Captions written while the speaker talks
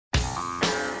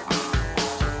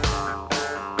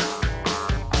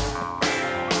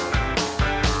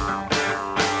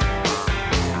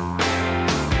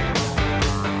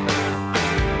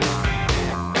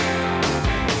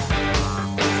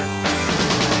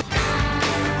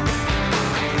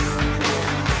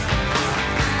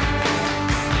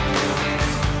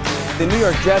the New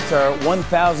York Jets are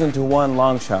 1,000 to 1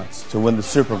 long shots to win the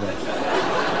Super Bowl.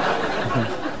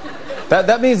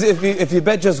 That means if you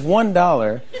bet just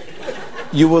 $1,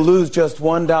 you will lose just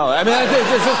 $1. I mean,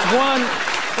 it's just one.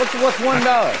 What's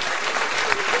 $1?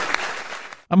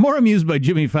 I'm more amused by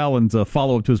Jimmy Fallon's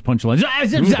follow-up to his punchline. I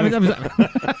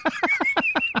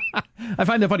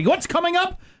find that funny. What's coming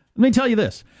up? Let me tell you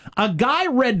this. A guy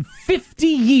read 50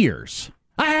 years,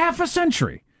 a half a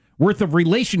century, worth of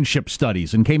relationship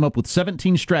studies and came up with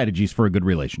 17 strategies for a good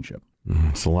relationship.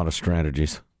 It's a lot of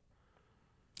strategies.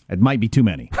 It might be too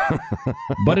many.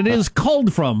 But it is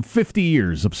culled from 50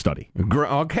 years of study.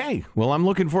 Okay. Well, I'm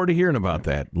looking forward to hearing about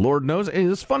that. Lord knows.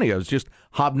 It's funny. I was just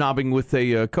hobnobbing with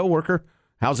a coworker.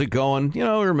 How's it going? You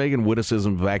know, we were making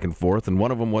witticisms back and forth, and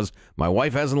one of them was, my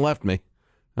wife hasn't left me.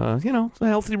 It's a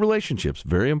healthy relationship's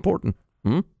very important.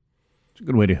 It's a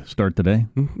good way to start the day.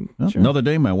 Well, sure. Another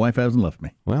day, my wife hasn't left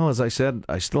me. Well, as I said,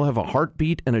 I still have a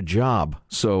heartbeat and a job,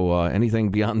 so anything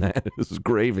beyond that is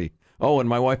gravy. Oh, and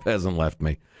my wife hasn't left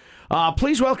me.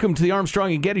 Please welcome to the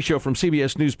Armstrong and Getty Show from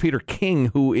CBS News, Peter King,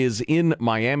 who is in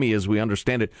Miami, as we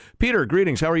understand it. Peter,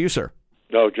 greetings. How are you, sir?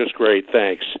 Oh, just great,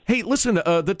 thanks. Hey, listen,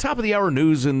 the top of the hour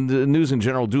news and the news in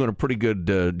general doing a pretty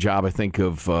good job, I think,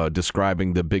 of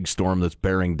describing the big storm that's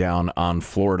bearing down on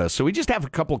Florida. So we just have a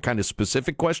couple kind of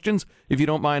specific questions, if you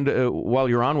don't mind, while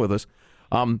you're on with us.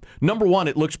 Number one,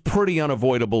 it looks pretty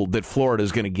unavoidable that Florida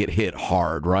is going to get hit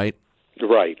hard, right?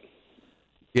 Right.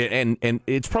 And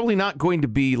it's probably not going to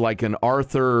be like an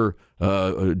Arthur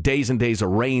days and days of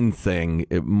rain thing.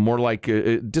 More like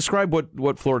describe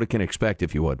what Florida can expect,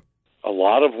 if you would. A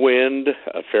lot of wind,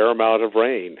 a fair amount of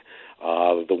rain.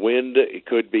 The wind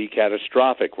could be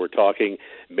catastrophic. We're talking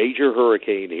major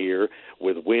hurricane here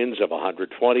with winds of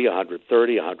 120,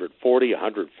 130, 140,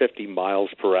 150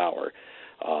 miles per hour.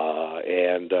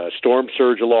 And storm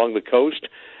surge along the coast,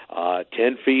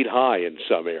 10 feet high in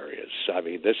some areas. I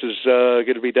mean, this is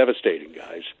going to be devastating,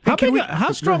 guys.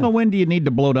 How strong a wind do you need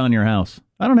to blow down your house?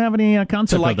 I don't have any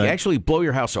concept of that. To actually blow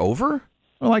your house over?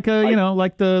 Like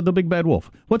like the big bad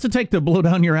wolf. What's it take to blow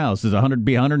down your house? Does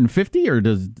 150, or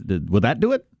would that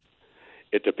do it?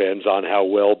 It depends on how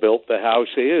well built the house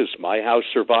is. My house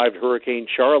survived Hurricane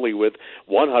Charlie with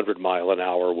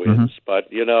 100-mile-an-hour winds,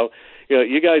 but you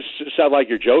guys sound like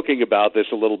you're joking about this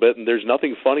a little bit, and there's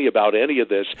nothing funny about any of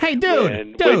this. Hey,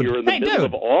 dude, when you're in the middle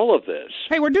of all of this.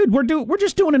 Hey, we're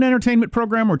just doing an entertainment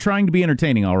program. We're trying to be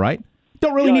entertaining, all right?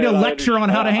 Don't really need a lecture on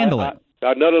how to handle it. No.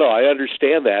 I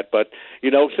understand that, but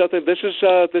something. This is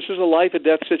a life and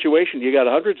death situation. You got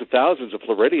hundreds of thousands of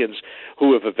Floridians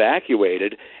who have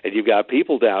evacuated, and you've got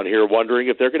people down here wondering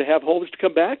if they're going to have homes to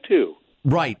come back to.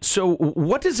 Right. So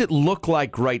what does it look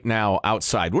like right now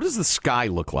outside? What does the sky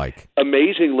look like?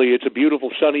 Amazingly, it's a beautiful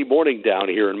sunny morning down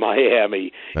here in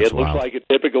Miami. It looks like a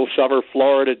typical summer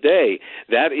Florida day.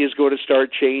 That is going to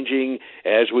start changing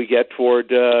as we get toward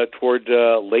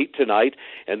late tonight,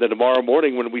 and then tomorrow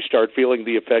morning when we start feeling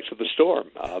the effects of the storm.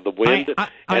 The wind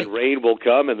and rain will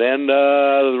come, and then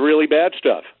the really bad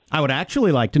stuff. I would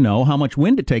actually like to know how much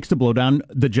wind it takes to blow down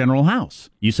the general house.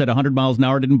 You said 100 miles an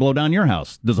hour didn't blow down your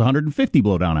house. Does 150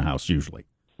 blow down a house usually?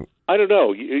 I don't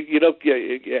know.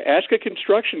 Ask a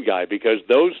construction guy, because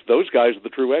those guys are the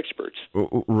true experts.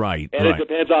 Right. And it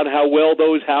depends on how well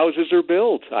those houses are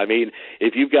built. I mean,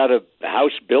 if you've got a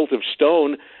house built of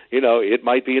stone, it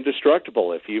might be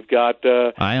indestructible. If you've got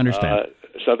I understand.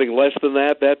 Something less than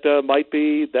that might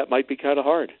be kind of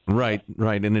hard. Right,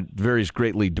 and it varies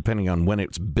greatly depending on when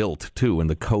it's built too, and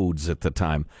the codes at the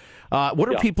time. What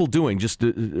are people doing? Just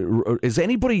is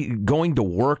anybody going to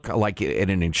work like at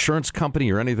an insurance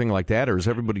company or anything like that, or is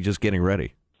everybody just getting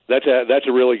ready? That's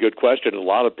a really good question. A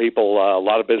lot of people, a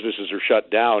lot of businesses are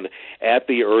shut down at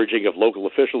the urging of local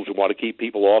officials who want to keep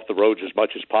people off the roads as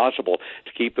much as possible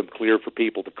to keep them clear for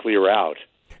people to clear out.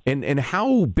 And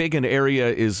how big an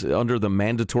area is under the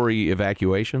mandatory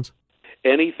evacuations?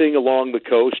 Anything along the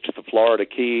coast, the Florida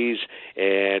Keys,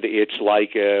 and it's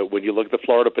like when you look at the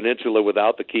Florida Peninsula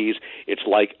without the Keys, it's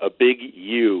like a big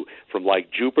U from like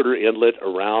Jupiter Inlet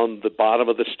around the bottom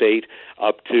of the state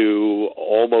up to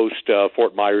almost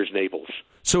Fort Myers, Naples.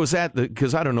 So is that,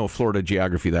 because I don't know Florida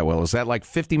geography that well, is that like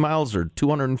 50 miles or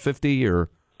 250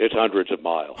 or? It's hundreds of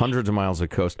miles. Hundreds of miles of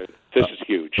coast. This is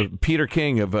huge. Peter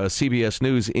King of CBS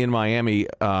News in Miami.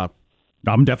 I'm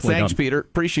definitely Thanks, done. Peter.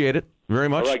 Appreciate it very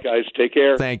much. All right, guys. Take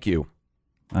care. Thank you.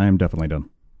 I am definitely done.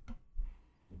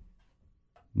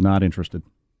 Not interested.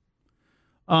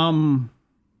 The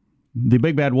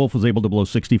big bad wolf was able to blow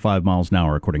 65 miles an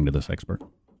hour, according to this expert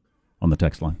on the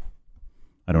text line.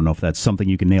 I don't know if that's something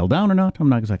you can nail down or not. I'm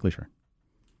not exactly sure.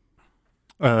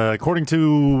 According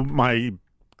to my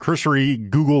cursory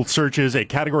Google searches, a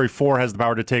Category 4 has the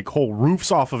power to take whole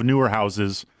roofs off of newer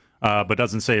houses, but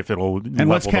doesn't say if it'll And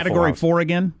what's Category 4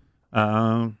 again?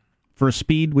 For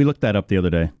speed? We looked that up the other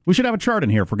day. We should have a chart in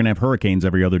here if we're going to have hurricanes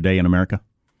every other day in America.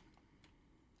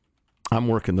 I'm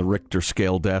working the Richter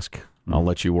scale desk. I'll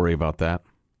let you worry about that.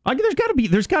 There's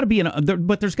got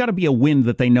to be a wind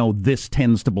that they know this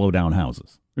tends to blow down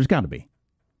houses. There's got to be.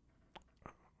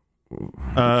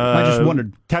 I just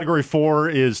wondered. Category 4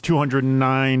 is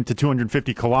 209 to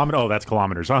 250 kilometers. Oh, that's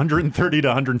kilometers. 130 to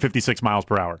 156 miles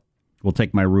per hour. We'll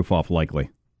take my roof off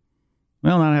likely.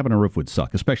 Well, not having a roof would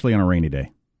suck, especially on a rainy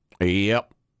day.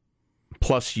 Yep.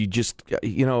 Plus,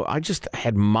 I just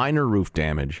had minor roof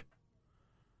damage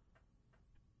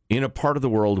in a part of the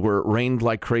world where it rained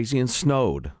like crazy and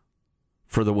snowed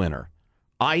for the winter.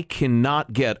 I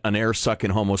cannot get an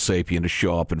air-sucking Homo sapien to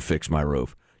show up and fix my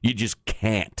roof. You just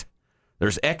can't.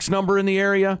 There's X number in the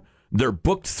area. They're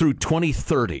booked through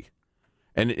 2030.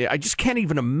 And I just can't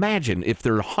even imagine if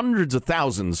there are hundreds of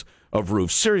thousands of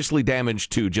roofs seriously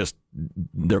damaged to just,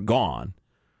 they're gone.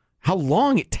 How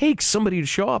long it takes somebody to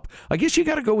show up. I guess you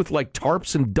got to go with like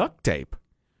tarps and duct tape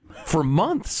for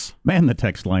months. Man, the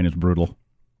text line is brutal.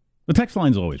 The text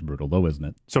line's always brutal, though, isn't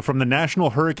it? So from the National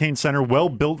Hurricane Center,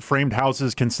 well-built framed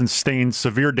houses can sustain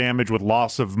severe damage with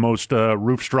loss of most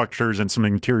roof structures and some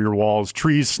interior walls.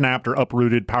 Trees snapped or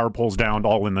uprooted, power poles downed,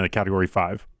 all in the Category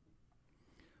 5.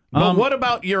 But what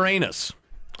about Uranus?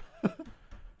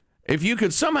 If you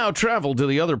could somehow travel to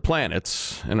the other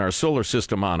planets in our solar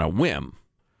system on a whim,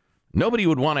 nobody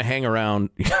would want to hang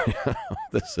around.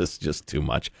 This is just too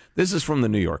much. This is from the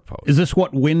New York Post. Is this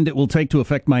what wind it will take to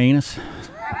affect my anus?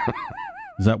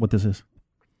 Is that what this is?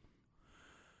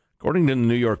 According to the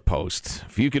New York Post,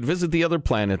 if you could visit the other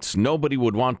planets, nobody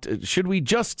would want to. Should we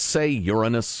just say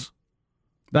Uranus?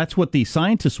 That's what the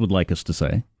scientists would like us to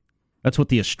say. That's what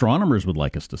the astronomers would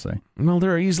like us to say. Well,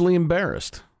 they're easily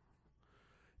embarrassed.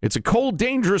 It's a cold,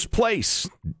 dangerous place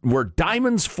where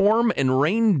diamonds form and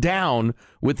rain down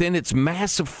within its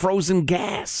mass of frozen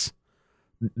gas.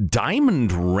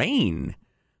 Diamond Rain.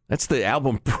 That's the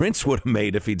album Prince would have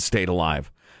made if he'd stayed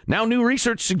alive. Now, new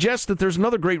research suggests that there's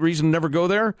another great reason to never go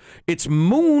there. Its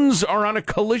moons are on a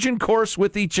collision course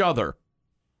with each other.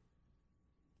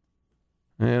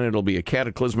 And it'll be a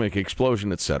cataclysmic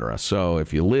explosion, etc. So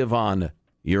if you live on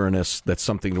Uranus, that's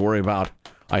something to worry about.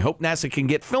 I hope NASA can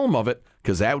get film of it,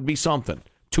 because that would be something.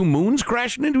 Two moons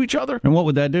crashing into each other? And what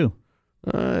would that do?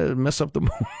 Mess up the moon.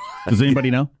 Does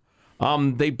anybody know?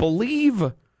 They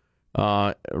believe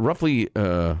roughly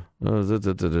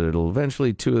it'll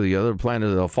eventually two of the other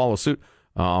planets will follow suit.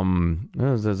 No,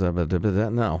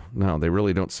 they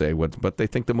really don't say what, but they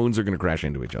think the moons are going to crash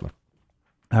into each other.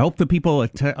 I hope the people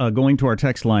going to our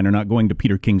text line are not going to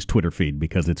Peter King's Twitter feed,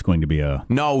 because it's going to be a...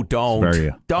 No, don't.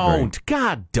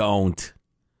 God, don't.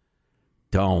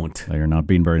 They are not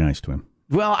being very nice to him.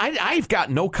 Well, I've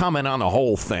got no comment on the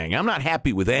whole thing. I'm not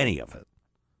happy with any of it.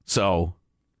 So,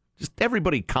 just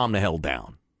everybody calm the hell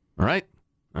down. All right?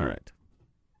 All right.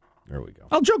 There we go.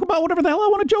 I'll joke about whatever the hell I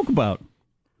want to joke about.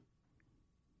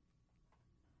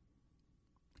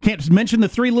 Can't just mention the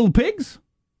Three Little Pigs?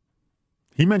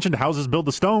 He mentioned houses built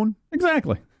of stone.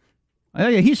 Exactly.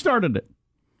 He started it.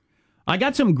 I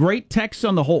got some great texts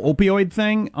on the whole opioid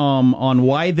thing, on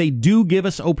why they do give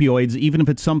us opioids, even if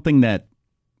it's something that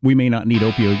we may not need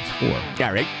opioids for.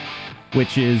 All right.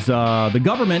 Which is the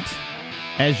government,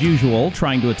 as usual,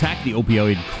 trying to attack the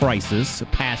opioid crisis,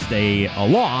 passed a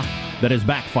law that has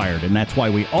backfired, and that's why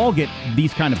we all get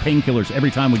these kind of painkillers every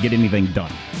time we get anything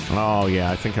done. Oh, yeah,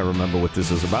 I think I remember what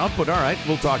this is about, but all right,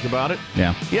 we'll talk about it.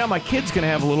 Yeah. Yeah, my kid's going to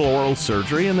have a little oral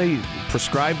surgery, and they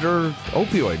prescribed her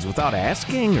opioids without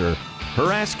asking, or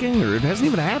her asking, or it hasn't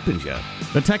even happened yet.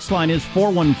 The text line is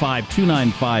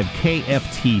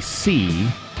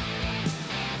 415-295-KFTC.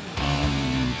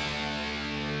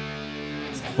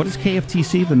 What is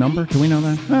KFTC, the number? Do we know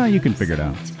that? You can figure it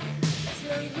out.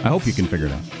 I hope you can figure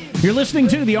it out. You're listening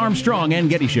to the Armstrong and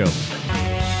Getty Show.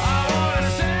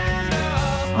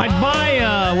 I'd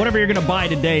buy whatever you're going to buy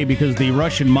today, because the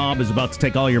Russian mob is about to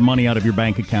take all your money out of your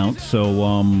bank account.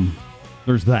 So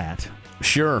there's that.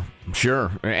 Sure.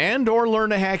 And or learn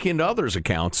to hack into others'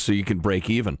 accounts so you can break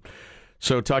even.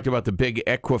 So talked about the big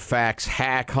Equifax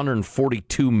hack,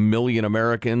 142 million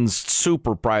Americans,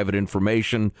 super private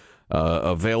information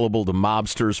available to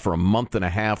mobsters for a month and a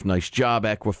half. Nice job,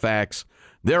 Equifax.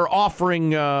 They're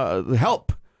offering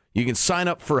help. You can sign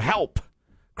up for help.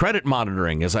 Credit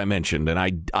monitoring, as I mentioned, and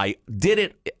I did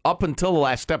it up until the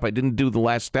last step. I didn't do the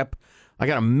last step. I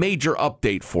got a major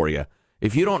update for you.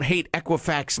 If you don't hate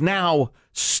Equifax now,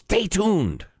 stay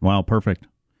tuned. Wow, perfect.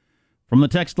 From the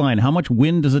text line, how much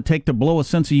wind does it take to blow a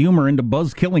sense of humor into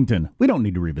Buzz Killington? We don't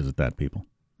need to revisit that, people.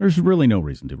 There's really no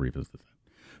reason to revisit that.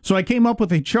 So I came up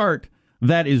with a chart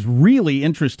that is really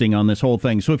interesting on this whole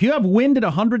thing. So if you have wind at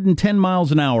 110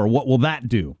 miles an hour, what will that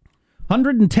do?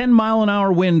 110 mile an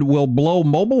hour wind will blow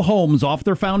mobile homes off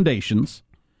their foundations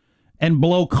and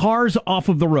blow cars off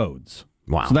of the roads.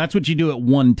 Wow. So that's what you do at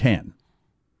 110.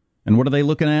 And what are they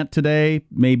looking at today?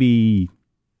 Maybe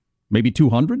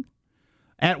 200?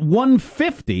 At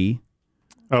 150...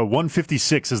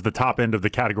 156 is the top end of the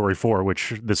Category 4,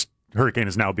 which this hurricane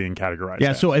is now being categorized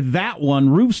as. So at that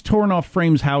one, roofs torn off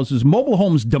frames, houses, mobile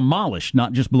homes demolished,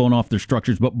 not just blown off their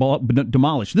structures, but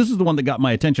demolished. This is the one that got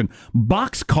my attention.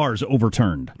 Box cars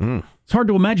overturned. It's hard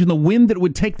to imagine the wind that it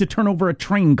would take to turn over a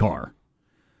train car.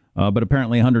 But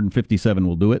apparently 157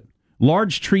 will do it.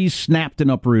 Large trees snapped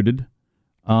and uprooted.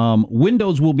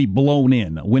 Windows will be blown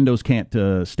in. Windows can't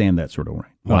stand that sort of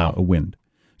rain. Wow. Wind.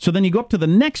 So then you go up to the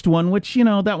next one, which,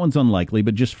 that one's unlikely,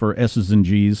 but just for S's and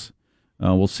G's.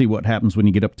 We'll see what happens when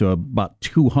you get up to about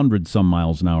 200 some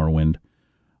miles an hour wind.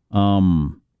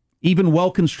 Even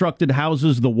well-constructed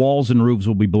houses, the walls and roofs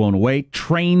will be blown away.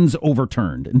 Trains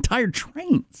overturned. Entire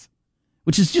trains,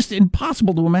 which is just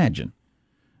impossible to imagine.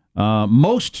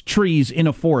 Most trees in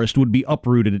a forest would be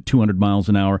uprooted at 200 miles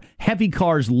an hour. Heavy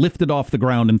cars lifted off the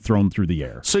ground and thrown through the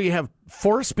air. So you have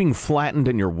forests being flattened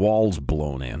and your walls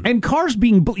blown in. And cars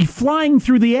being flying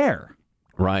through the air.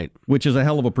 Right. Which is a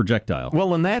hell of a projectile.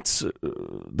 Well, and that's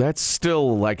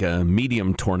still like a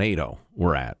medium tornado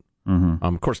we're at. Mm-hmm.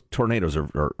 Of course, tornadoes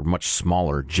are much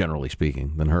smaller, generally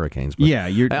speaking, than hurricanes. But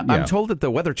I'm told that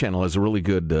the Weather Channel has a really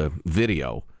good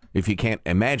video. If you can't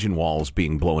imagine walls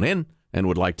being blown in and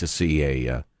would like to see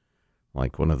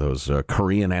like one of those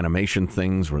Korean animation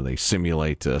things where they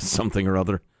simulate something or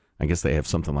other, I guess they have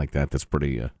something like that that's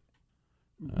pretty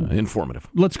informative.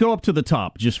 Let's go up to the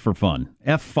top just for fun.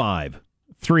 F5,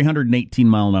 318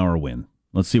 mile an hour wind.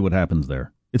 Let's see what happens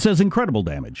there. It says incredible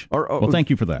damage. Well, thank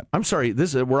you for that. I'm sorry.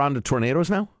 We're on to tornadoes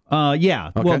now?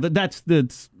 Yeah. Okay. Well,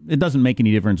 it doesn't make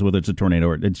any difference whether it's a tornado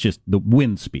or it's just the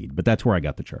wind speed. But that's where I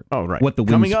got the chart. Oh, right. What the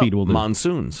wind Coming speed up, will do.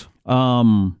 Monsoons.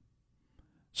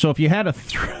 So if you had a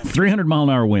 300 mile an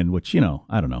hour wind, which, I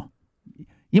don't know,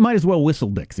 you might as well whistle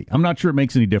Dixie. I'm not sure it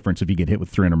makes any difference if you get hit with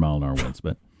 300 mile an hour winds.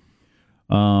 But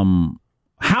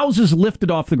houses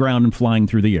lifted off the ground and flying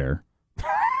through the air.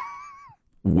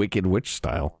 Wicked Witch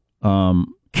style.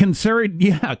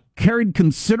 Carried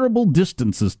considerable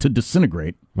distances to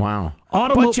disintegrate. Wow.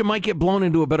 But you might get blown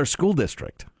into a better school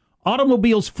district.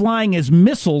 Automobiles flying as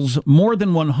missiles more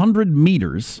than 100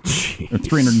 meters, or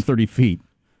 330 feet.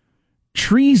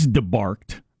 Trees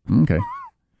debarked. Okay.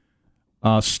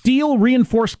 Steel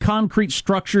reinforced concrete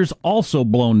structures also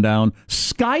blown down.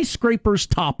 Skyscrapers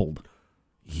toppled.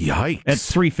 Yikes. At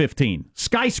 3:15.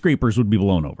 Skyscrapers would be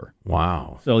blown over.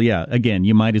 Wow. So, yeah, again,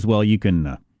 you might as well, you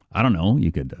can, I don't know,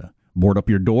 you could board up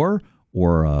your door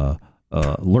or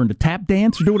learn to tap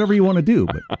dance or do whatever you want to do,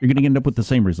 but you're going to end up with the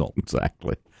same result.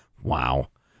 Exactly. Wow.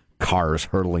 Cars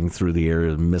hurtling through the air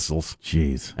as missiles.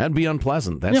 Jeez. That'd be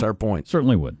unpleasant. That's our point.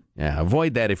 Certainly would. Yeah,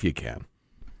 avoid that if you can.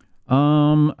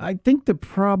 I think that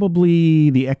probably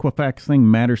the Equifax thing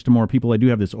matters to more people. I do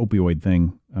have this opioid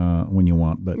thing when you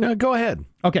want, but No, go ahead.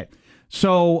 okay.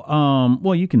 So,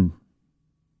 well, you can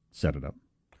set it up.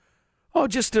 Oh,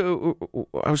 just I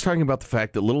was talking about the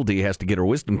fact that little D has to get her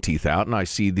wisdom teeth out, and I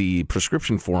see the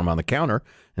prescription form on the counter,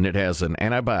 and it has an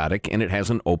antibiotic and it has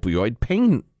an opioid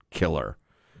painkiller.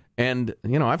 And,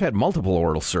 I've had multiple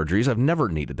oral surgeries. I've never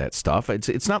needed that stuff.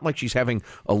 It's not like she's having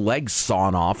a leg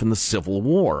sawn off in the Civil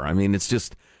War. I mean, it's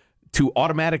just to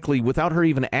automatically, without her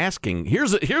even asking,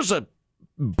 here's a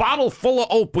bottle full of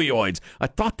opioids. I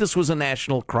thought this was a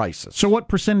national crisis. So what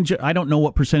percentage, I don't know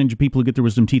what percentage of people who get their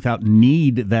wisdom teeth out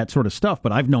need that sort of stuff,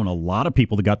 but I've known a lot of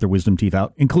people that got their wisdom teeth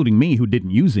out, including me, who didn't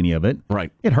use any of it.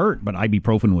 Right. It hurt, but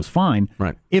ibuprofen was fine.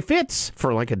 Right. If it's...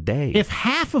 For like a day. If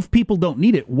half of people don't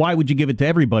need it, why would you give it to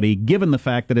everybody, given the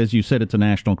fact that, as you said, it's a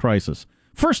national crisis?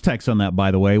 First text on that,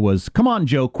 by the way, was, come on,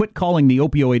 Joe, quit calling it an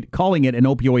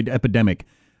opioid epidemic.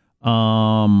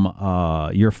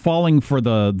 You're falling for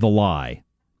the lie.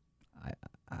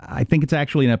 I think it's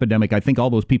actually an epidemic. I think all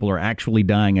those people are actually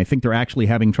dying. I think they're actually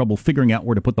having trouble figuring out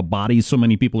where to put the bodies. So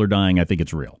many people are dying. I think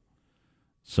it's real.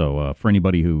 So for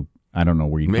anybody who, I don't know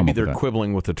where you come up Maybe with they're that.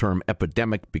 quibbling with the term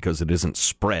epidemic because it isn't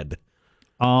spread.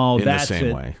 Oh, in that's the same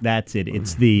it. way. That's it.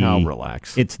 It's the... Now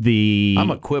relax. It's the... I'm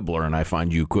a quibbler, and I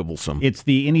find you quibblesome. It's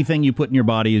the anything you put in your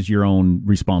body is your own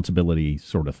responsibility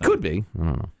sort of thing. Could be. I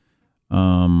don't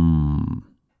know.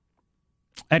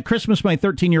 At Christmas, my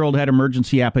 13-year-old had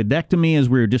emergency appendectomy. As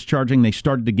we were discharging, they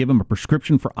started to give him a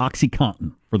prescription for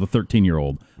OxyContin for the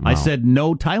 13-year-old. Wow. I said,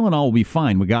 no, Tylenol will be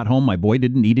fine. We got home. My boy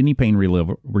didn't need any pain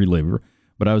reliever,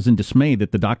 but I was in dismay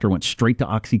that the doctor went straight to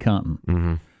OxyContin.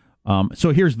 Mm-hmm.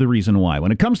 So here's the reason why.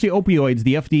 When it comes to opioids,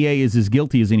 the FDA is as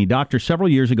guilty as any doctor. Several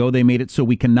years ago, they made it so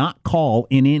we cannot call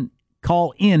in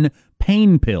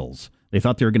pain pills. They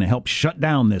thought they were going to help shut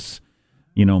down this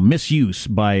misuse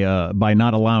by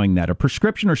not allowing that. A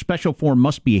prescription or special form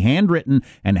must be handwritten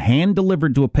and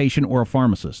hand-delivered to a patient or a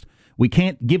pharmacist. We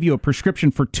can't give you a prescription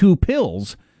for 2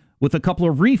 pills with a couple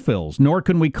of refills, nor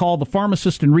can we call the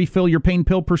pharmacist and refill your pain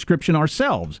pill prescription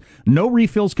ourselves. No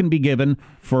refills can be given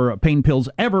for pain pills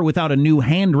ever without a new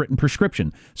handwritten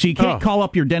prescription. So you can't call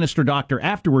up your dentist or doctor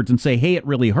afterwards and say, hey, it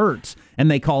really hurts,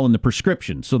 and they call in the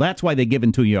prescription. So that's why they give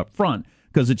them to you up front,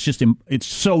 because it's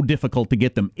so difficult to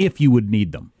get them if you would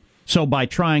need them. So by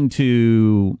trying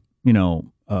to,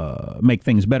 make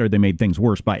things better, they made things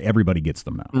worse by everybody gets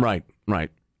them now. Right.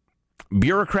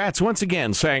 Bureaucrats once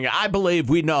again saying, I believe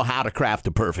we know how to craft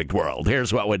a perfect world.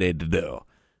 Here's what we need to do.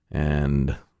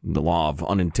 And the law of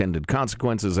unintended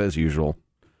consequences, as usual,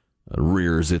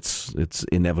 rears its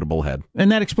inevitable head. And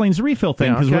that explains the refill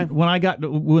thing, because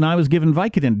when I was given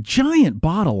Vicodin, giant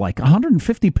bottle, like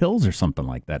 150 pills or something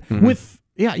like that.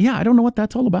 Mm-hmm. I don't know what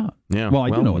that's all about. Yeah. Well, I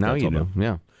do know what now that's all about.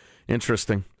 Yeah.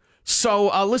 Interesting.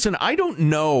 So, listen, I don't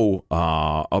know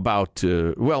about,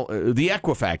 the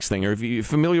Equifax thing, or if you're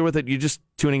familiar with it, you're just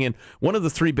tuning in. One of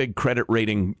the 3 big credit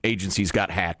rating agencies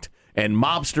got hacked, and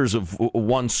mobsters of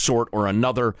one sort or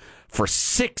another for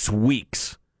 6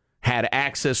 weeks had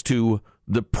access to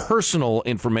the personal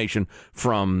information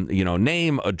from,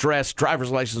 name, address,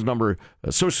 driver's license number,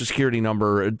 social security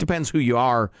number, it depends who you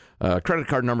are, credit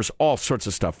card numbers, all sorts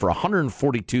of stuff for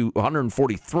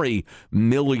 143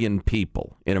 million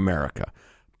people in America.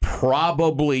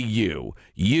 Probably you.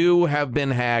 You have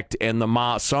been hacked, and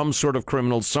some sort of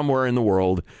criminals somewhere in the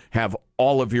world have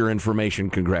all of your information.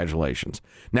 Congratulations.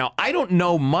 Now, I don't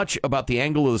know much about the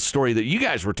angle of the story that you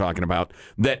guys were talking about,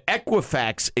 that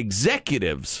Equifax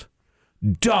executives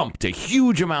dumped a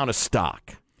huge amount of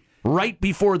stock right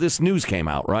before this news came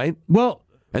out, right? Well,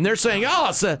 and they're saying,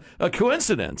 it's a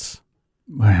coincidence.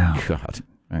 Wow. God.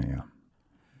 Yeah.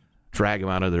 Drag them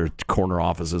out of their corner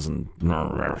offices and...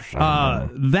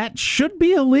 that should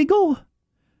be illegal.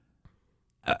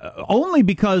 Only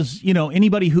because,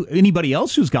 anybody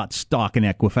else who's got stock in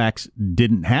Equifax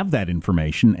didn't have that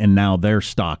information, and now their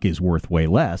stock is worth way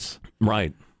less.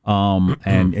 Right.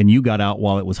 And you got out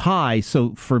while it was high.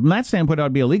 So from that standpoint, it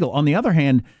would be illegal. On the other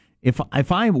hand, if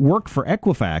I work for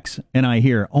Equifax and I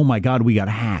hear, oh my God, we got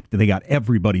hacked, they got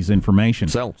everybody's information.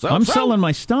 I'm selling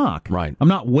my stock. Right. I'm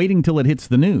not waiting till it hits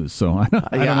the news. So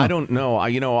I don't know.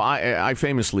 I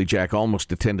famously, Jack,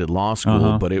 almost attended law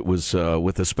school, but it was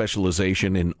with a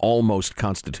specialization in almost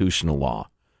constitutional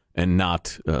law and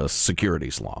not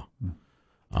securities law.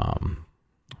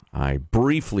 I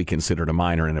briefly considered a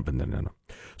minor in it, but no.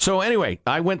 So anyway,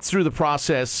 I went through the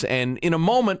process, and in a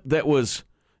moment that was,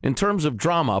 in terms of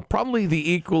drama, probably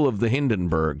the equal of the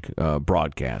Hindenburg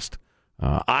broadcast,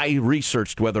 I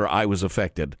researched whether I was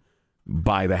affected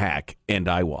by the hack, and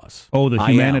I was. Oh, the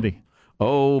humanity.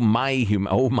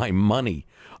 My money.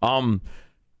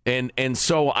 And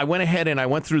so I went ahead and I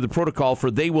went through the protocol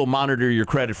for they will monitor your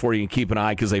credit for you and keep an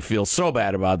eye because they feel so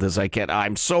bad about this.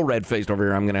 I'm so red-faced over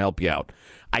here, I'm going to help you out.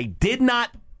 I did not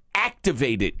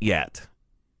activate it yet.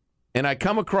 And I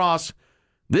come across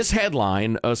this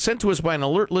headline sent to us by an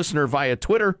alert listener via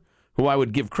Twitter, who I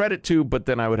would give credit to, but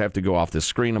then I would have to go off the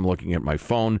screen. I'm looking at my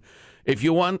phone.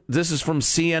 This is from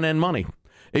CNN Money.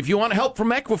 If you want help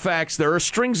from Equifax, there are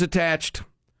strings attached.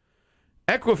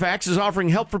 Equifax is offering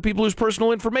help for people whose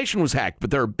personal information was hacked,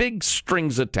 but there are big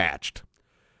strings attached.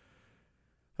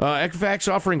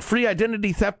 Equifax offering free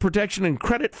identity theft protection and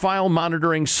credit file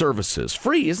monitoring services.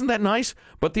 Free, isn't that nice?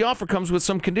 But the offer comes with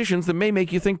some conditions that may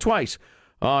make you think twice.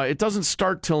 It doesn't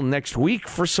start till next week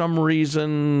for some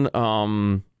reason.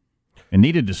 It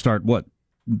needed to start,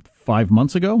 5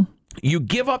 months ago? You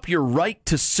give up your right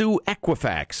to sue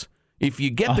Equifax. If you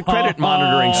get the credit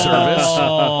monitoring service,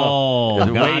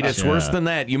 wait, it's worse than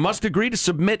that. You must agree to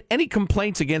submit any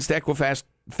complaints against Equifax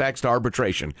to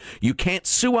arbitration. You can't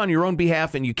sue on your own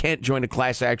behalf, and you can't join a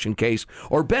class action case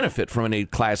or benefit from any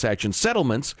class action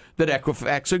settlements that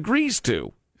Equifax agrees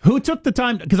to. Who took the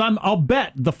time? Because I'll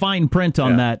bet the fine print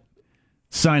on that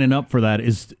signing up for that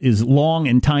is long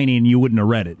and tiny, and you wouldn't have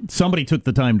read it. Somebody took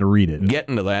the time to read it. Get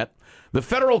into that. The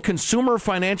Federal Consumer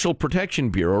Financial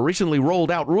Protection Bureau recently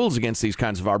rolled out rules against these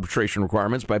kinds of arbitration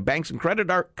requirements by banks and credit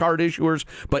card issuers,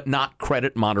 but not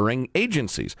credit monitoring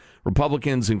agencies.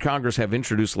 Republicans in Congress have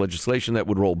introduced legislation that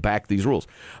would roll back these rules.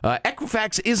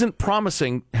 Equifax isn't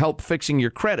promising help fixing your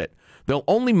credit. They'll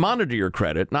only monitor your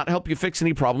credit, not help you fix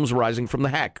any problems arising from the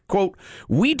hack. Quote,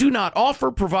 we do not offer,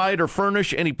 provide, or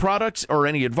furnish any products or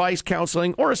any advice,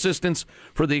 counseling, or assistance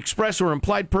for the express or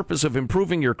implied purpose of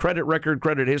improving your credit record,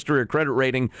 credit history, or credit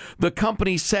rating, the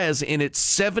company says in its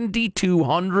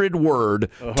 7,200-word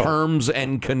terms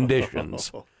and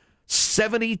conditions.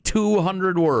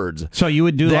 7,200 words. So you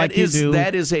would do that like you do.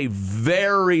 That is a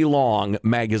very long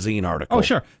magazine article. Oh,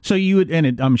 sure. So you would,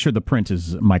 and I'm sure the print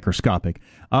is microscopic.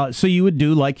 So you would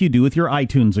do like you do with your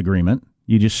iTunes agreement.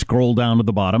 You just scroll down to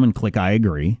the bottom and click I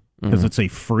agree because it's a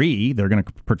free. They're going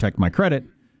to protect my credit,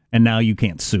 and now you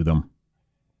can't sue them.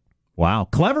 Wow,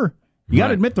 clever. You got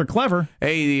to admit they're clever.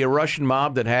 Hey, the Russian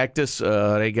mob that hacked us,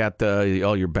 they got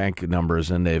all your bank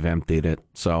numbers and they've emptied it.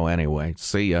 So anyway,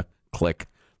 see ya. Click.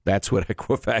 That's what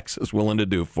Equifax is willing to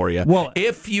do for you. Well,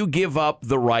 if you give up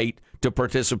the right to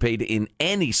participate in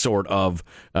any sort of,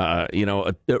 a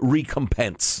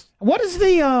recompense. What is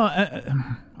the?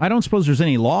 I don't suppose there's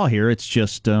any law here. It's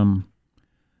just,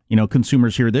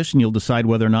 consumers hear this, and you'll decide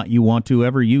whether or not you want to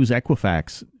ever use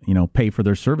Equifax. Pay for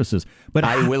their services. But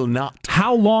I will not.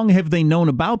 How long have they known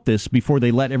about this before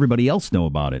they let everybody else know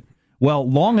about it? Well,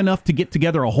 long enough to get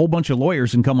together a whole bunch of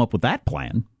lawyers and come up with that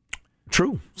plan.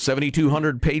 True.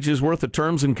 7,200 pages worth of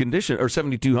terms and conditions, or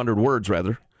 7,200 words,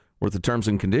 rather, worth of terms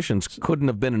and conditions couldn't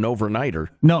have been an overnighter.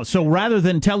 No, so rather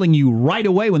than telling you right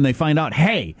away when they find out,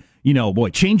 hey,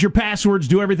 change your passwords,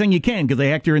 do everything you can because they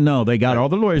hacked your... No, they got all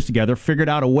the lawyers together, figured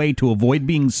out a way to avoid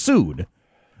being sued,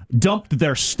 dumped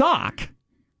their stock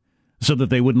so that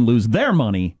they wouldn't lose their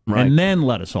money, and then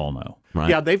let us all know. Right.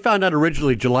 Yeah, they found out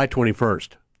originally July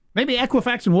 21st. Maybe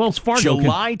Equifax and Wells Fargo.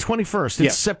 July 21st.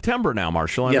 It's September now,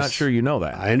 Marshall. I'm not sure you know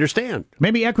that. I understand.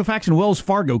 Maybe Equifax and Wells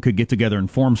Fargo could get together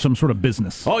and form some sort of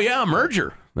business. Oh, yeah, a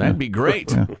merger. That'd be great.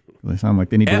 Yeah. They sound like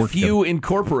they need to work together. FU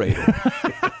Incorporated.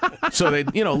 So they,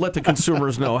 let the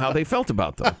consumers know how they felt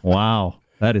about them. Wow,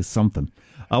 that is something.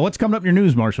 What's coming up in your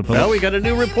news, Marshall Phillips? Well, we got a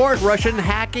new report. Russian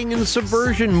hacking and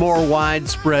subversion more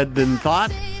widespread than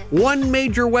thought. One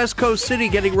major West Coast city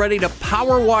getting ready to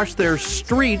power wash their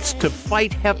streets to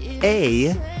fight Hep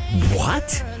A.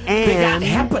 What? And they got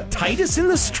hepatitis in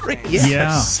the streets? Yes.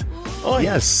 Yeah. Oh,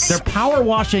 yes. They're power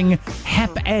washing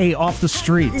Hep A off the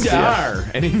streets.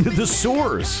 And into the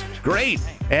sewers. Great.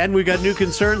 And we got new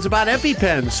concerns about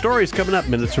EpiPen. Stories coming up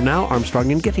minutes from now.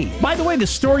 Armstrong and Getty. By the way, the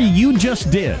story you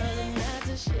just did,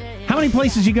 how many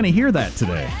places are you going to hear that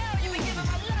today?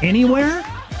 Anywhere?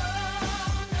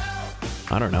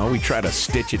 I don't know. We try to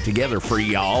stitch it together for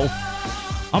y'all.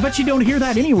 I'll bet you don't hear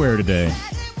that anywhere today.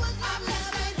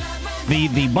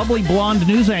 The bubbly blonde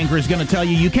news anchor is going to tell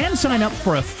you you can sign up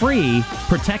for a free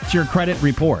Protect Your Credit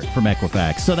report from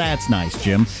Equifax. So that's nice,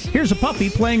 Jim. Here's a puppy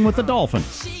playing with a dolphin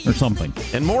or something.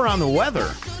 And more on the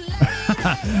weather.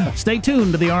 Stay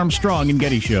tuned to the Armstrong and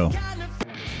Getty Show.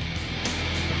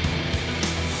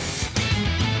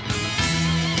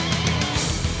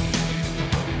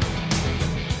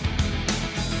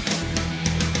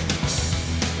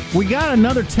 We got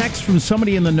another text from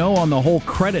somebody in the know on the whole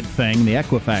credit thing, the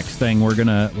Equifax thing. We're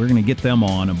gonna get them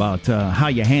on about how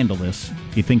you handle this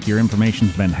if you think your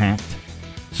information's been hacked.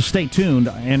 So stay tuned.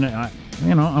 And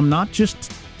I'm not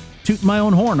just tooting my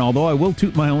own horn, although I will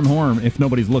toot my own horn if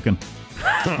nobody's looking.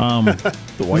 The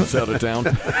wife's out of town.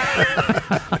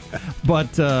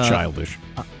 But childish.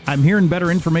 I'm hearing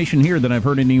better information here than I've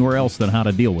heard anywhere else than how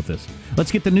to deal with this.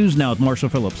 Let's get the news now with Marshall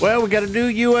Phillips. Well, we got a new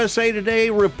USA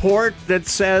Today report that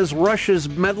says Russia's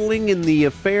meddling in the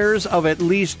affairs of at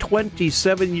least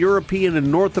 27 European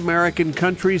and North American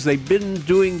countries. They've been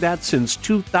doing that since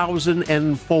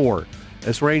 2004.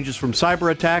 This ranges from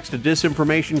cyber attacks to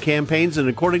disinformation campaigns, and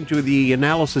according to the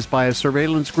analysis by a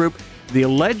surveillance group, the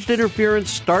alleged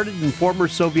interference started in former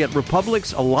Soviet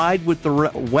republics allied with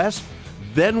the West,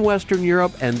 then Western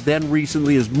Europe, and then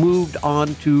recently has moved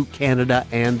on to Canada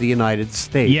and the United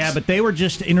States. Yeah, but they were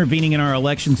just intervening in our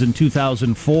elections in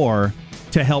 2004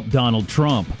 to help Donald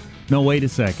Trump. No, wait a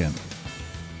second.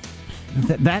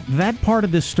 That part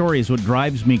of this story is what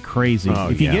drives me crazy.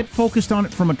 If you get focused on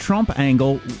it from a Trump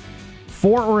angle,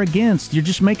 for or against, you're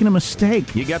just making a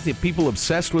mistake. You got the people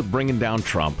obsessed with bringing down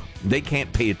Trump. They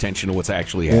can't pay attention to what's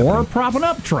actually happening. Or propping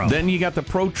up Trump. Then you got the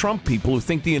pro-Trump people who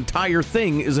think the entire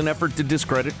thing is an effort to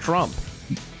discredit Trump.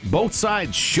 Both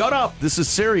sides, shut up. This is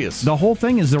serious. The whole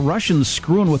thing is the Russians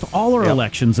screwing with all our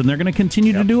elections, and they're going to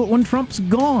continue to do it when Trump's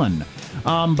gone.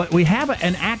 But we have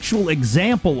an actual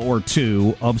example or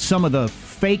two of some of the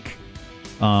fake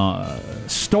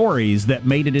stories that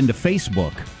made it into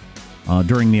Facebook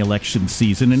during the election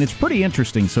season, and it's pretty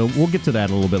interesting, so we'll get to that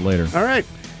a little bit later. All right.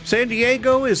 San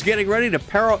Diego is getting ready to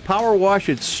power wash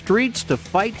its streets to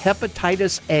fight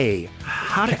hepatitis A.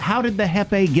 How did the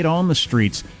Hep A get on the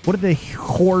streets? What are the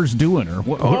whores doing? Or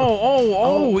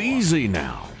what? Easy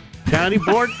now. County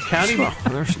board,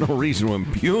 There's no reason to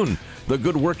impugn the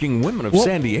good working women of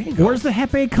San Diego. Where's the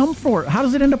Hep A come from? How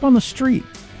does it end up on the street?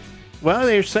 Well,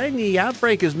 they're saying the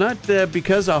outbreak is not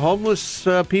because of homeless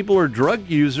people or drug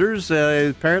users.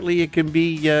 Apparently, it can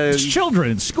be It's children,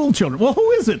 it's school children. Well,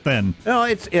 who is it then?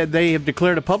 No, they have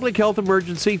declared a public health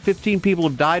emergency. 15 people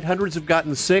have died. Hundreds have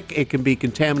gotten sick. It can be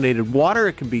contaminated water.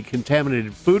 It can be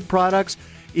contaminated food products.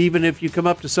 Even if you come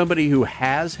up to somebody who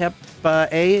has Hep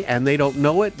A and they don't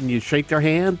know it, and you shake their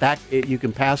hand, you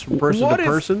can pass from person to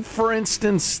person. If, for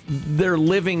instance, they're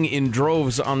living in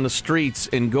droves on the streets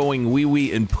and going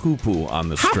wee-wee and poo-poo on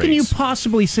the streets? How can you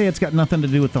possibly say it's got nothing to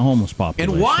do with the homeless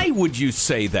population? And why would you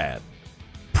say that?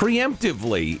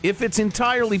 Preemptively, if it's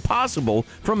entirely possible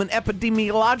from an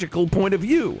epidemiological point of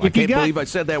view. I can't believe I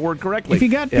said that word correctly. If you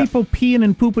got people peeing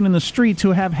and pooping in the streets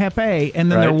who have Hep A, and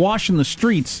then they're washing the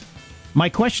streets, my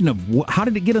question of how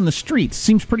did it get in the streets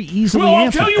seems pretty easily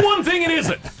answered. I'll tell you one thing it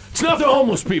isn't. It's not the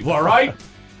homeless people, all right?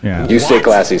 Yeah. You stay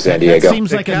classy, San Diego. That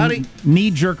seems like a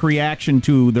knee-jerk reaction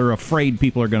to they're afraid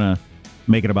people are going to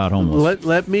make it about homeless.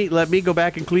 Let me go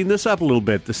back and clean this up a little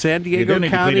bit. The San Diego you don't need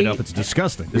County, to clean it up. It's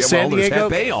disgusting. The San Diego,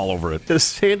 there's Hep A all over it. The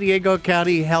San Diego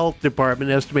County Health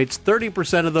Department estimates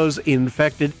 30% of those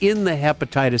infected in the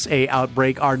hepatitis A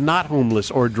outbreak are not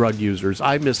homeless or drug users.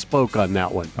 I misspoke on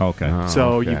that one. Okay.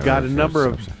 So you've got a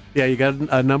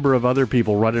number of other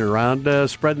people running around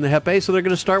spreading the Hep A, so they're going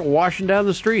to start washing down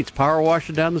the streets, power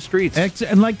washing down the streets.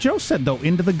 And like Joe said, though,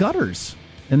 into the gutters.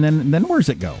 And then where's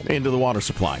it go? Into the water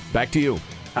supply. Back to you.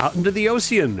 Out into the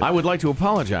ocean. I would like to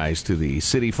apologize to the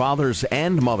city fathers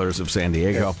and mothers of San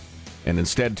Diego and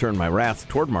instead turn my wrath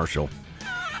toward Marshall,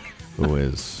 who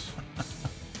is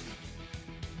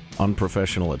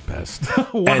unprofessional at best.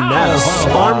 And now,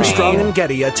 Armstrong and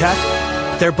Getty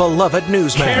attack their beloved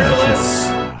newsman. Careless,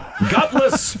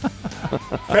 gutless,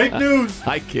 Fake news.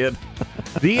 I kid.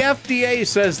 The FDA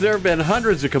says there have been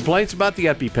hundreds of complaints about the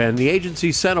EpiPen. The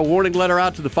agency sent a warning letter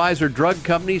out to the Pfizer drug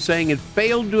company saying it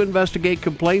failed to investigate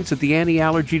complaints that the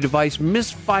anti-allergy device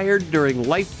misfired during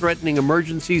life-threatening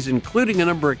emergencies, including a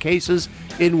number of cases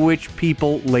in which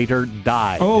people later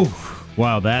died. Oh,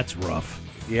 wow, that's rough.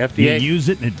 The FDA You use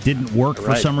it and it didn't work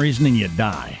for some reason and you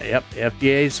die. Yep.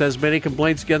 FDA says many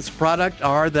complaints against the product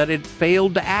are that it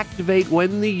failed to activate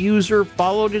when the user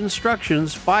followed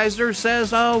instructions. Pfizer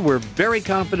says, we're very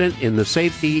confident in the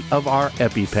safety of our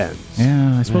EpiPens.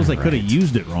 Yeah, I suppose they could have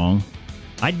used it wrong.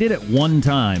 I did it one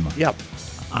time. Yep.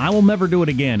 I will never do it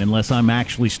again unless I'm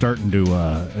actually starting to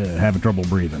have trouble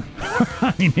breathing.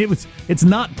 I mean, it's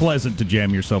not pleasant to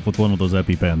jam yourself with one of those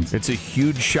EpiPens. It's a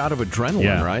huge shot of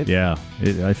adrenaline, right? Yeah,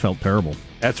 I felt terrible.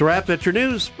 That's a wrap. That's your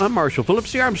news. I'm Marshall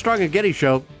Phillips, the Armstrong and Getty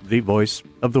Show, the voice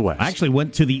of the West. I actually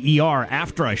went to the ER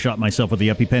after I shot myself with the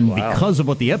EpiPen because of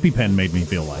what the EpiPen made me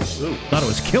feel like. Thought it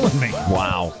was killing me.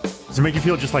 Wow. Does it make you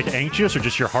feel just like anxious or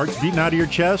just your heart's beating out of your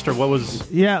chest or what was...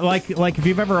 Yeah, like if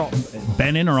you've ever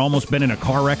been in or almost been in a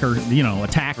car wreck or,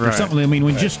 attacked or something. I mean,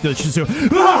 when it's just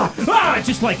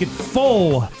like it's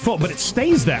full, but it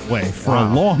stays that way for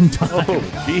a long time. Oh,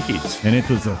 jeez. And it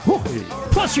was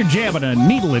plus you're jabbing a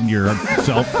needle in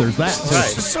yourself. There's that.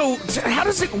 So how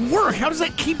does it work? How does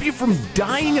that keep you from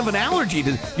dying of an allergy?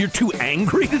 You're too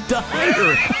angry to die?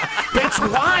 Or, that's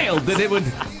wild that it would...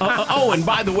 and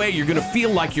by the way, you're going to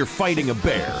feel like you're fighting a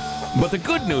bear. But the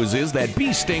good news is that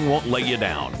bee sting won't lay you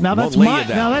down. Now that's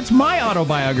my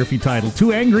autobiography title,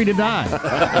 Too Angry to Die.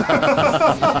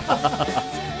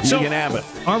 So, you can have it.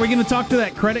 Are we going to talk to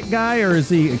that credit guy, or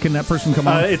can that person come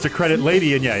on? It's a credit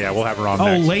lady, and we'll have her on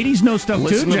next. Ladies know stuff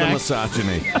Listen too, to Jack. the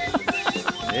misogyny.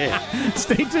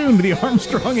 Stay tuned to the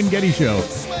Armstrong and Getty Show.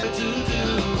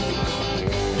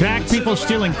 Jack, people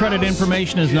stealing credit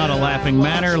information is not a laughing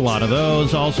matter. A lot of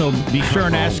those. Also, be sure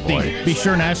and ask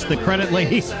the credit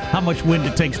lady how much wind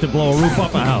it takes to blow a roof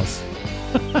off a house.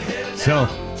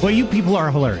 You people are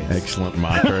hilarious. Excellent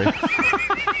mockery.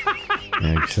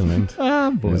 Excellent.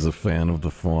 As a fan of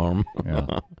the form.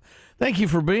 Yeah. Thank you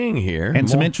for being here. And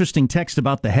some interesting text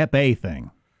about the Hep A thing.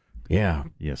 Yeah.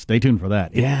 Yeah, stay tuned for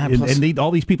that. Yeah. And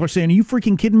all these people are saying, are you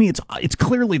freaking kidding me? It's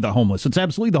clearly the homeless. It's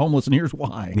absolutely the homeless, and here's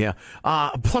why. Yeah.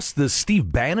 Plus, the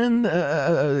Steve Bannon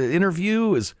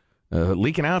interview is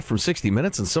leaking out from 60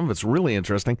 Minutes, and some of it's really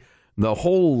interesting. the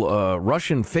whole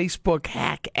Russian Facebook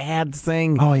hack ad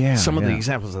thing. Oh, yeah, some of the yeah.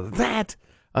 examples of that.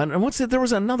 And what's it? There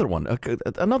was another one,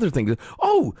 another thing.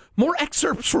 Oh, more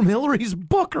excerpts from Hillary's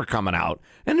book are coming out,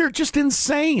 and they're just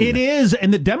insane. It is,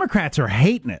 and the Democrats are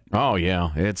hating it. Oh,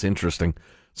 yeah, it's interesting.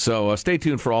 So stay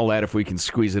tuned for all that if we can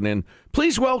squeeze it in.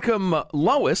 Please welcome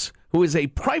Lois, who is a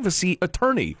privacy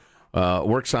attorney.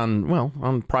 Works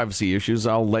on privacy issues.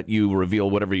 I'll let you reveal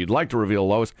whatever you'd like to reveal,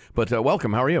 Lois. But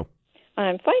welcome. How are you?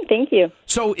 I'm fine, thank you.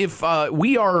 So if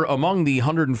we are among the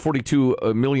 142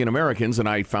 million Americans, and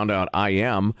I found out I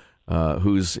am,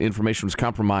 whose information was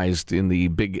compromised in the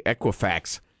big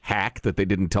Equifax hack that they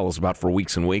didn't tell us about for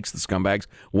weeks and weeks, the scumbags,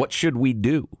 what should we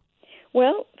do?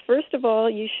 Well, first of all,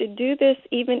 you should do this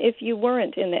even if you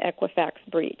weren't in the Equifax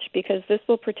breach, because this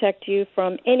will protect you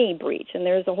from any breach, and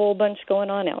there's a whole bunch going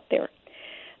on out there.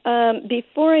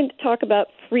 Before I talk about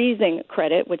freezing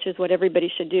credit, which is what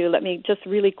everybody should do, let me just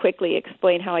really quickly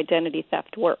explain how identity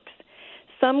theft works.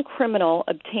 Some criminal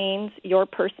obtains your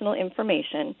personal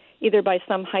information, either by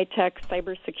some high-tech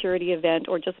cybersecurity event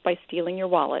or just by stealing your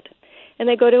wallet. And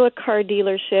they go to a car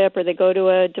dealership or they go to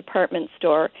a department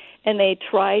store and they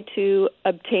try to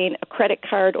obtain a credit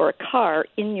card or a car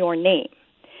in your name.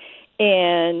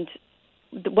 And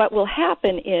what will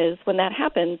happen is, when that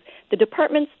happens, the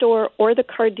department store or the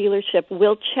car dealership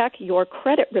will check your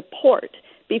credit report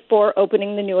before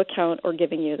opening the new account or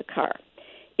giving you the car.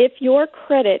 If your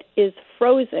credit is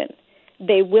frozen,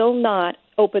 they will not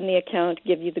open the account,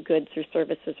 give you the goods or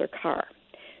services or car.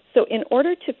 So in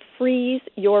order to freeze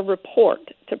your report,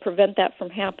 to prevent that from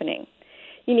happening,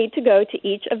 you need to go to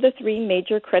each of the 3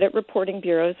 major credit reporting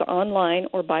bureaus online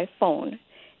or by phone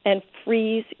and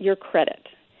freeze your credit.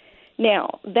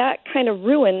 Now, that kind of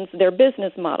ruins their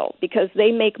business model because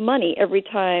they make money every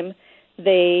time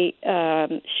they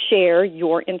share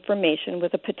your information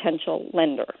with a potential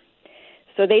lender.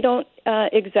 So they don't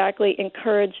exactly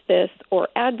encourage this or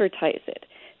advertise it.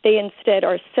 They instead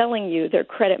are selling you their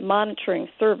credit monitoring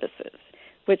services,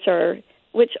 which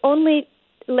only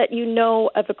let you know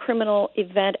of a criminal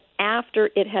event after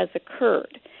it has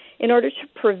occurred. In order to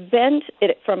prevent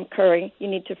it from occurring, you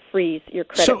need to freeze your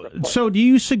credit report. So do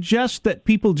you suggest that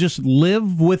people just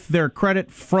live with their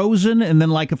credit frozen, and then,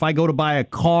 like, if I go to buy a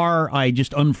car, I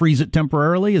just unfreeze it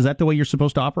temporarily? Is that the way you're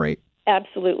supposed to operate?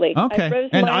 Absolutely. Okay.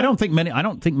 And I don't think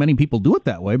many people do it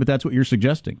that way, but that's what you're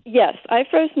suggesting. Yes, I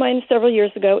froze mine several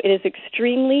years ago. It is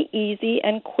extremely easy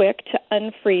and quick to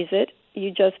unfreeze it.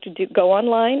 You just go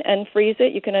online, unfreeze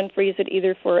it. You can unfreeze it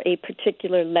either for a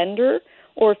particular lender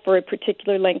or for a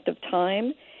particular length of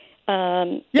time.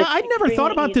 I'd never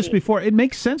thought about this before. It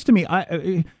makes sense to me.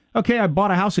 I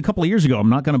bought a house a couple of years ago. I'm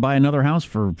not going to buy another house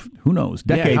for, who knows,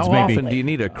 decades how maybe. Often do you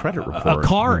need a credit report? A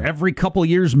car every couple of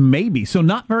years maybe. So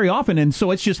not very often. And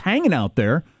so it's just hanging out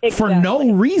there for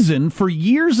no reason for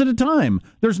years at a time.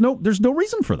 There's no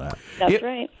reason for that. That's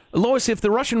right. Lois, if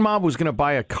the Russian mob was going to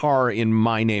buy a car in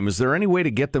my name, is there any way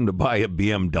to get them to buy a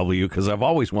BMW? Because I've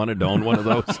always wanted to own one of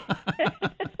those.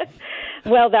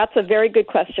 Well, that's a very good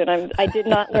question. I did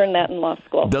not learn that in law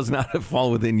school. Does not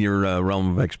fall within your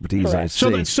realm of expertise, Correct. I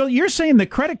see. So you're saying the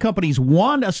credit companies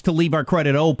want us to leave our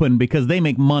credit open because they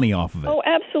make money off of it? Oh,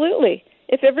 absolutely.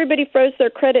 If everybody froze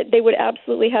their credit, they would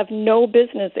absolutely have no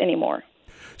business anymore.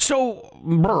 So,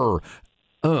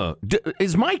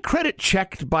 is my credit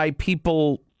checked by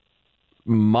people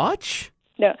much?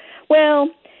 No. Well,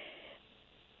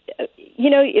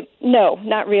 no,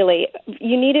 not really.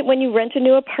 You need it when you rent a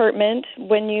new apartment,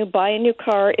 when you buy a new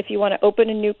car, if you want to open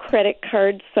a new credit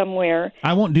card somewhere.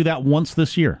 I won't do that once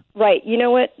this year. Right. You know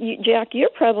what, Jack,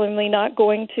 you're probably not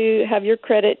going to have your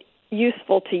credit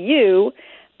useful to you,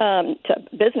 to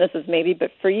businesses maybe, but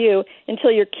for you,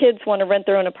 until your kids want to rent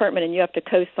their own apartment and you have to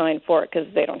co-sign for it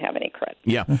because they don't have any credit.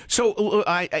 Yeah. So,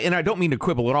 I don't mean to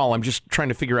quibble at all. I'm just trying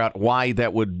to figure out why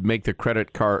that would make the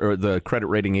credit card or the credit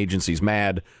rating agencies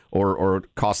mad or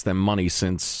cost them money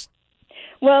since.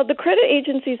 Well, the credit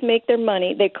agencies make their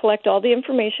money. They collect all the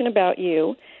information about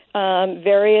you.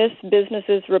 Various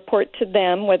businesses report to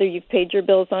them whether you've paid your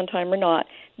bills on time or not.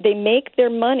 They make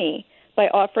their money by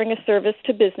offering a service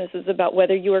to businesses about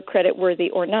whether you are creditworthy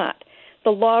or not.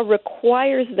 The law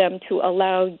requires them to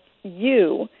allow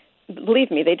you, believe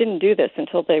me, they didn't do this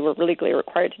until they were legally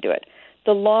required to do it.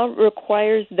 The law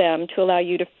requires them to allow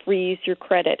you to freeze your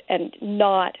credit and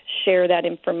not share that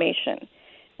information.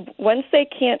 Once they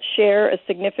can't share a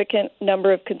significant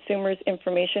number of consumers'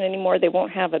 information anymore, they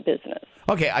won't have a business.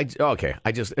 Okay. I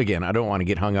don't want to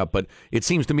get hung up, but it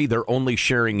seems to me they're only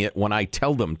sharing it when I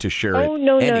tell them to share it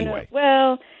anyway. No.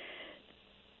 Well,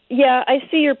 yeah, I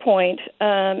see your point.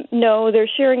 No, they're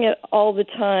sharing it all the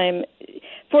time.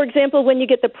 For example, when you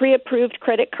get the pre-approved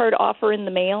credit card offer in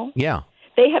the mail, Yeah.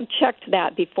 they have checked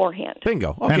that beforehand.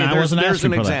 Bingo. Okay, And I wasn't there's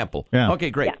asking an for that. example. Yeah. Okay,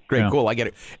 great, Yeah. great, Yeah. cool. I get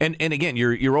it. And again,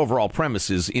 your overall premise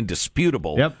is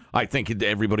indisputable. Yep. I think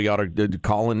everybody ought to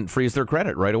call and freeze their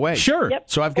credit right away. Sure. Yep.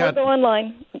 So I've Or got go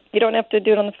online. You don't have to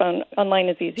do it on the phone. Online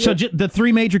is easier. So the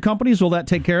three major companies, will that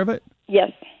take care of it?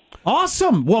 Yes.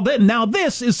 Awesome. Well, then now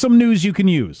this is some news you can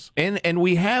use. and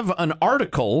we have an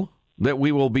article that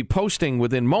we will be posting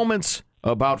within moments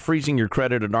about freezing your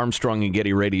credit at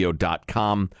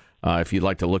ArmstrongandGettyRadio.com. If you'd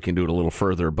like to look into it a little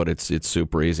further, but it's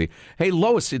super easy. Hey,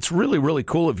 Lois, it's really, really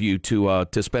cool of you to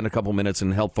spend a couple minutes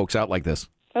and help folks out like this.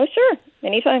 Oh, sure.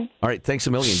 Anytime. All right, thanks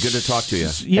a million. Good to talk to you.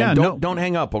 Yeah, and don't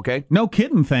hang up, okay? No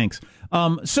kidding, thanks.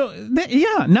 Now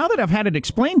that I've had it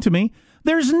explained to me,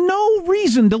 there's no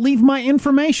reason to leave my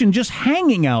information just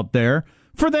hanging out there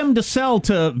for them to sell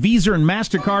to Visa and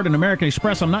MasterCard and American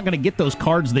Express. I'm not going to get those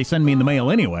cards they send me in the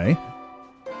mail anyway.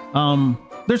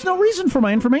 There's no reason for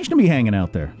my information to be hanging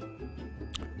out there.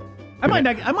 I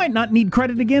might not need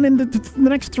credit again in the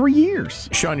next 3 years.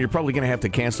 Sean, you're probably going to have to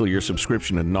cancel your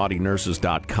subscription to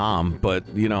naughtynurses.com, but,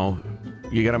 you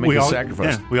got to make a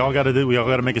sacrifice. Yeah, we all got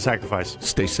to make a sacrifice.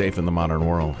 Stay safe in the modern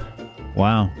world.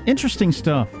 Wow. Interesting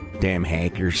stuff. Damn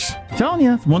hackers. Telling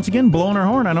you, once again, blowing our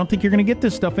horn. I don't think you're going to get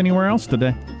this stuff anywhere else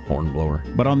today. Hornblower.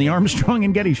 But on the Armstrong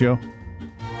and Getty Show.